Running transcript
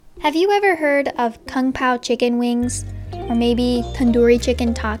Have you ever heard of Kung Pao chicken wings or maybe tandoori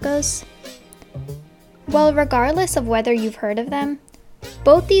chicken tacos? Well, regardless of whether you've heard of them,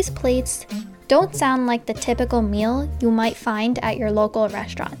 both these plates don't sound like the typical meal you might find at your local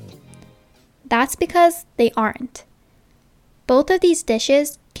restaurant. That's because they aren't. Both of these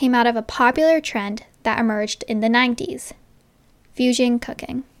dishes came out of a popular trend that emerged in the 90s, fusion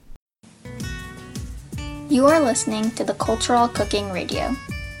cooking. You are listening to the Cultural Cooking Radio.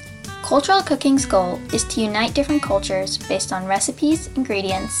 Cultural cooking's goal is to unite different cultures based on recipes,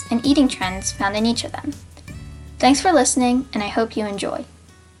 ingredients, and eating trends found in each of them. Thanks for listening, and I hope you enjoy.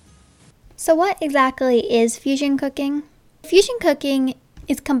 So what exactly is fusion cooking? Fusion cooking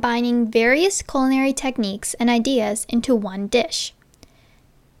is combining various culinary techniques and ideas into one dish.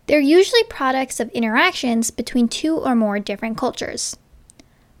 They're usually products of interactions between two or more different cultures.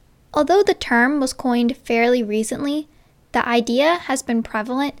 Although the term was coined fairly recently, the idea has been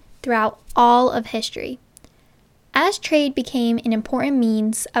prevalent throughout all of history. As trade became an important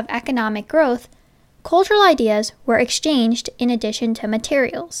means of economic growth, cultural ideas were exchanged in addition to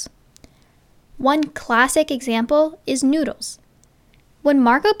materials. One classic example is noodles. When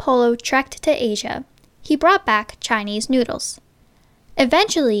Marco Polo trekked to Asia, he brought back Chinese noodles.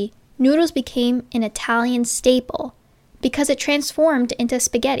 Eventually, noodles became an Italian staple because it transformed into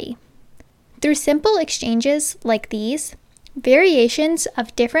spaghetti. Through simple exchanges like these, variations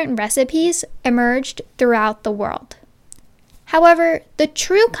of different recipes emerged throughout the world. However, the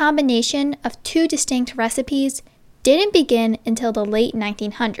true combination of two distinct recipes didn't begin until the late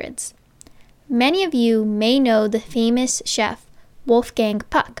 1900s. Many of you may know the famous chef Wolfgang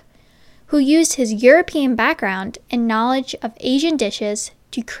Puck, who used his European background and knowledge of Asian dishes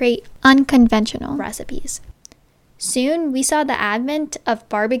to create unconventional recipes. Soon, we saw the advent of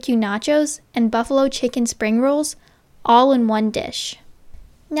barbecue nachos and buffalo chicken spring rolls all in one dish.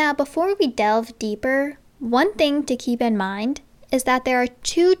 Now, before we delve deeper, one thing to keep in mind is that there are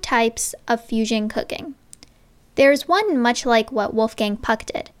two types of fusion cooking. There's one much like what Wolfgang Puck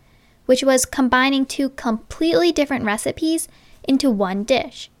did, which was combining two completely different recipes into one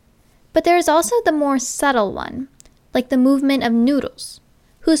dish. But there is also the more subtle one, like the movement of noodles,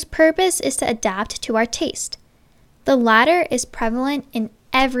 whose purpose is to adapt to our taste. The latter is prevalent in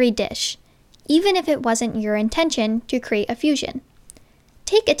every dish, even if it wasn't your intention to create a fusion.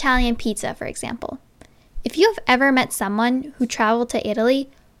 Take Italian pizza, for example. If you have ever met someone who traveled to Italy,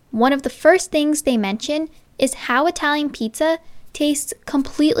 one of the first things they mention is how Italian pizza tastes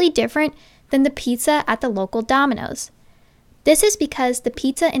completely different than the pizza at the local Domino's. This is because the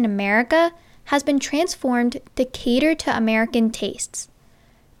pizza in America has been transformed to cater to American tastes.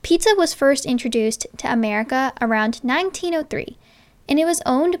 Pizza was first introduced to America around 1903, and it was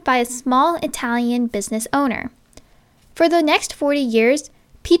owned by a small Italian business owner. For the next 40 years,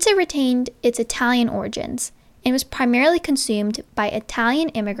 pizza retained its Italian origins and was primarily consumed by Italian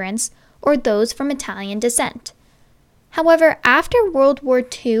immigrants or those from Italian descent. However, after World War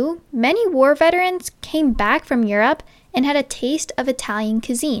II, many war veterans came back from Europe and had a taste of Italian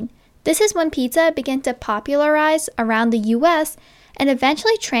cuisine. This is when pizza began to popularize around the US and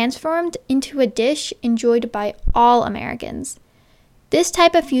eventually transformed into a dish enjoyed by all Americans. This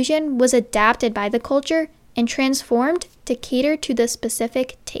type of fusion was adapted by the culture and transformed to cater to the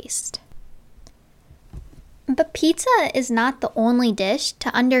specific taste. But pizza is not the only dish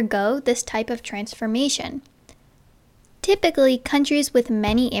to undergo this type of transformation. Typically, countries with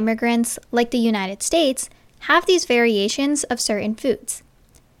many immigrants, like the United States, have these variations of certain foods.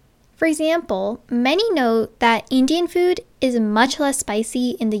 For example, many know that Indian food is much less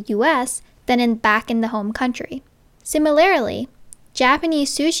spicy in the US than back in the home country. Similarly,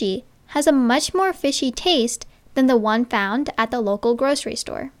 Japanese sushi has a much more fishy taste than the one found at the local grocery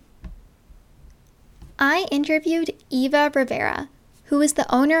store. I interviewed Eva Rivera, who is the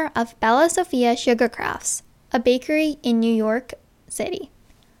owner of Bella Sofia Sugar Crafts, a bakery in New York City.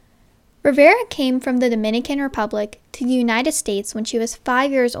 Rivera came from the Dominican Republic to the United States when she was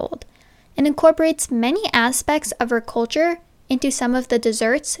 5 years old and incorporates many aspects of her culture into some of the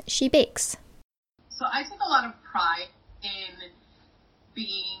desserts she bakes. So I take a lot of pride in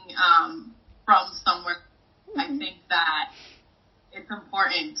being from somewhere. I think that it's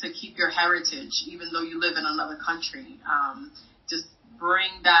important to keep your heritage, even though you live in another country. Just bring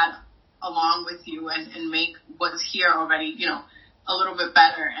that along with you and make what's here already, a little bit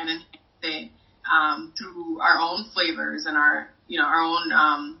better and enhance it through our own flavors and our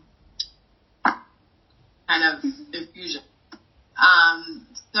own kind of infusion.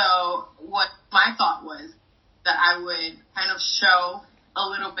 So what my thought was that I would kind of show a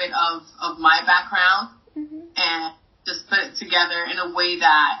little bit of my background and just put it together in a way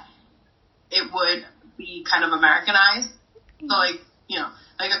that it would be kind of Americanized. So like, you know,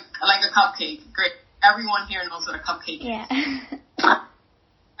 like a cupcake. Great. Everyone here knows what a cupcake is.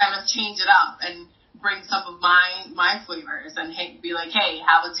 Kind of change it up and bring some of my flavors and be like, hey,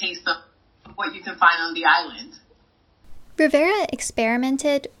 have a taste of what you can find on the island. Rivera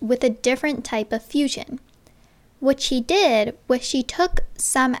experimented with a different type of fusion. What she did was she took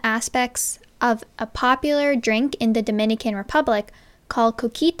some aspects of a popular drink in the Dominican Republic called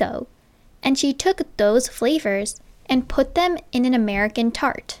coquito, and she took those flavors and put them in an American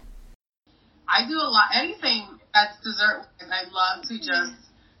tart. I do a lot, anything that's dessert, I love to just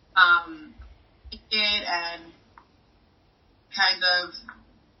take it and kind of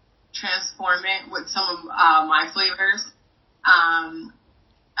transform it with some of my flavors.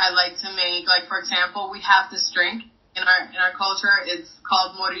 I like to make, like, for example, we have this drink in our culture. It's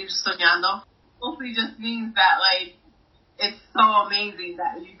called morir soñando. Mostly just means that, like, it's so amazing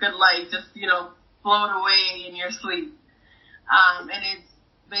that you could, like, just, you know, float away in your sleep. And it's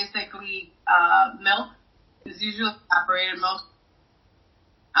basically milk. It's usually evaporated milk.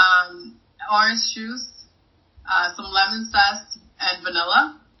 Orange juice, some lemon zest, and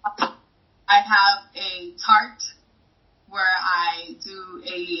vanilla. I have a tart where I do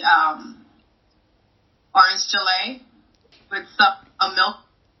a orange gelée with a milk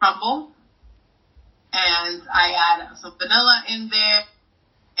crumble, and I add some vanilla in there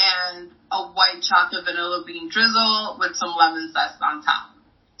and a white chocolate vanilla bean drizzle with some lemon zest on top.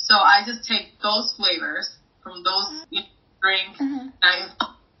 So I just take those flavors from those drinks and I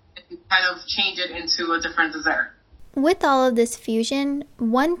kind of change it into a different dessert. With all of this fusion,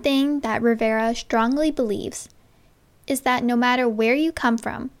 one thing that Rivera strongly believes is that no matter where you come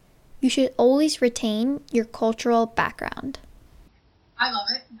from, you should always retain your cultural background. I love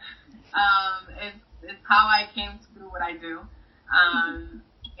it. It's how I came to do what I do.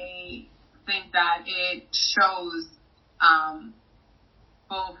 I think that it shows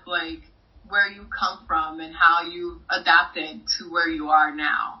both like where you come from and how you've adapted to where you are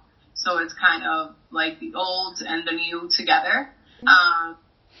now. So it's kind of like the old and the new together.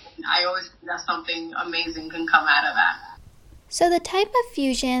 I always think that something amazing can come out of that. So the type of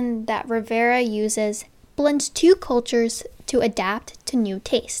fusion that Rivera uses blends two cultures to adapt to new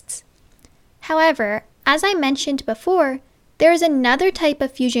tastes. However, as I mentioned before, there is another type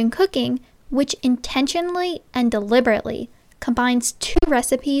of fusion cooking which intentionally and deliberately combines two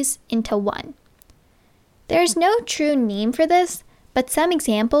recipes into one. There is no true name for this, but some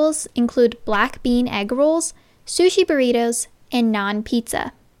examples include black bean egg rolls, sushi burritos, and naan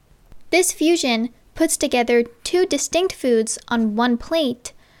pizza. This fusion puts together two distinct foods on one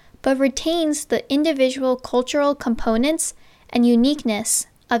plate, but retains the individual cultural components and uniqueness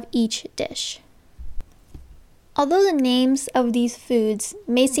of each dish. Although the names of these foods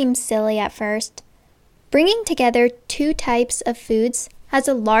may seem silly at first, bringing together two types of foods has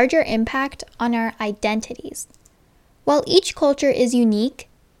a larger impact on our identities. While each culture is unique,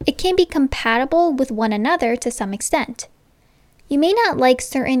 it can be compatible with one another to some extent. You may not like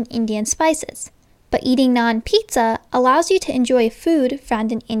certain Indian spices, but eating naan pizza allows you to enjoy food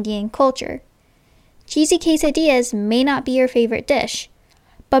found in Indian culture. Cheesy quesadillas may not be your favorite dish,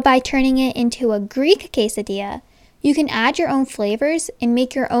 but by turning it into a Greek quesadilla, you can add your own flavors and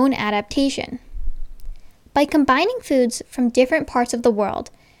make your own adaptation. By combining foods from different parts of the world,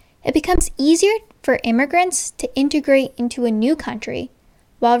 it becomes easier for immigrants to integrate into a new country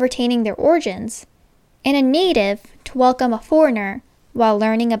while retaining their origins, and a native to welcome a foreigner while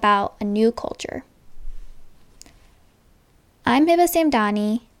learning about a new culture. I'm Hiba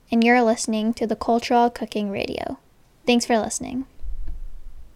Samdani, and you're listening to the Cultural Cooking Radio. Thanks for listening.